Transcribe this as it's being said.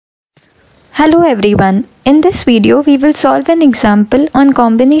Hello everyone. In this video, we will solve an example on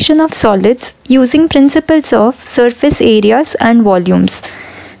combination of solids using principles of surface areas and volumes.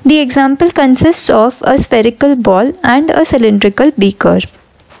 The example consists of a spherical ball and a cylindrical beaker.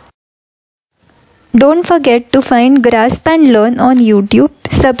 Don't forget to find Grasp and Learn on YouTube,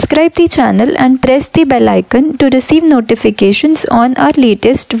 subscribe the channel and press the bell icon to receive notifications on our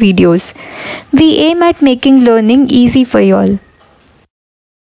latest videos. We aim at making learning easy for you all.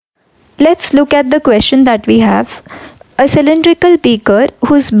 Let's look at the question that we have. A cylindrical beaker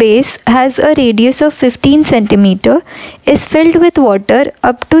whose base has a radius of 15 cm is filled with water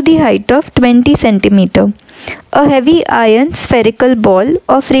up to the height of 20 cm. A heavy iron spherical ball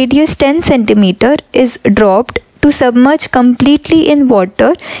of radius 10 cm is dropped to submerge completely in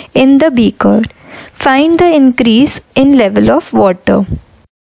water in the beaker. Find the increase in level of water.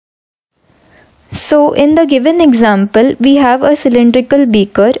 So in the given example, we have a cylindrical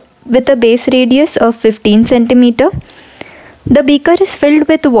beaker with a base radius of 15 cm. The beaker is filled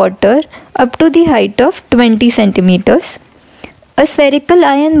with water up to the height of 20 cm. A spherical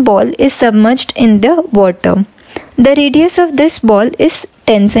iron ball is submerged in the water. The radius of this ball is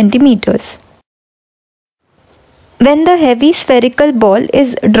 10 cm. When the heavy spherical ball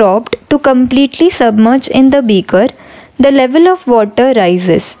is dropped to completely submerge in the beaker, the level of water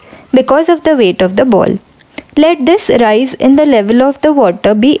rises because of the weight of the ball. Let this rise in the level of the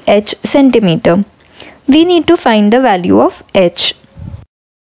water be h centimeter. We need to find the value of h.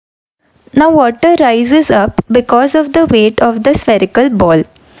 Now water rises up because of the weight of the spherical ball.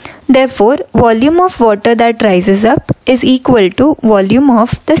 Therefore, volume of water that rises up is equal to volume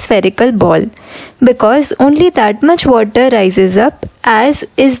of the spherical ball, because only that much water rises up as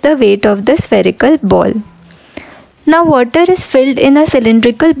is the weight of the spherical ball. Now water is filled in a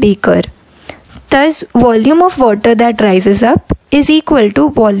cylindrical beaker. Thus, volume of water that rises up is equal to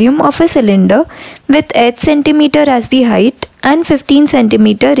volume of a cylinder with h cm as the height and 15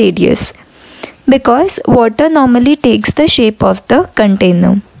 cm radius, because water normally takes the shape of the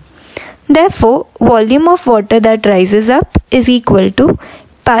container. Therefore, volume of water that rises up is equal to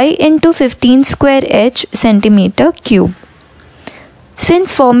pi into 15 square h centimeter cube.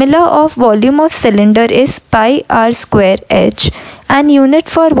 Since formula of volume of cylinder is pi r square h and unit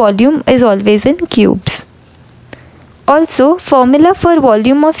for volume is always in cubes. Also, formula for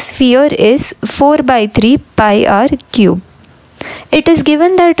volume of sphere is 4/3 pi r cube. It is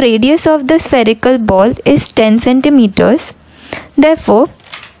given that radius of the spherical ball is 10 centimeters. Therefore,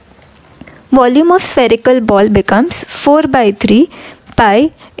 volume of spherical ball becomes 4/3 pi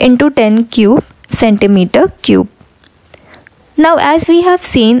into 10 cube centimeter cube. Now, as we have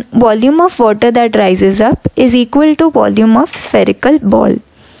seen, volume of water that rises up is equal to volume of spherical ball.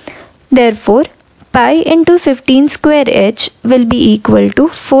 Therefore, pi into 15 square h will be equal to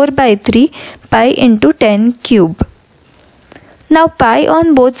 4/3 pi into 10 cube. Now, pi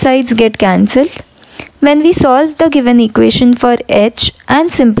on both sides get cancelled. When we solve the given equation for h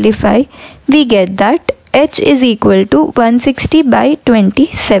and simplify, we get that h is equal to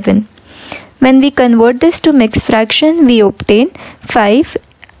 160/27. When we convert this to mixed fraction, we obtain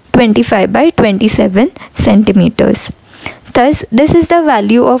 525/27 centimeters. Thus, this is the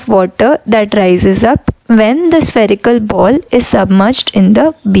value of water that rises up when the spherical ball is submerged in the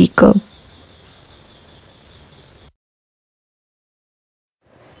beaker.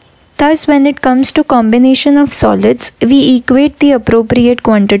 Thus, when it comes to combination of solids, we equate the appropriate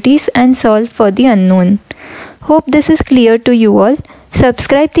quantities and solve for the unknown. Hope this is clear to you all.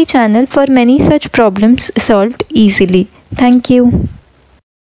 Subscribe the channel for many such problems solved easily. Thank you.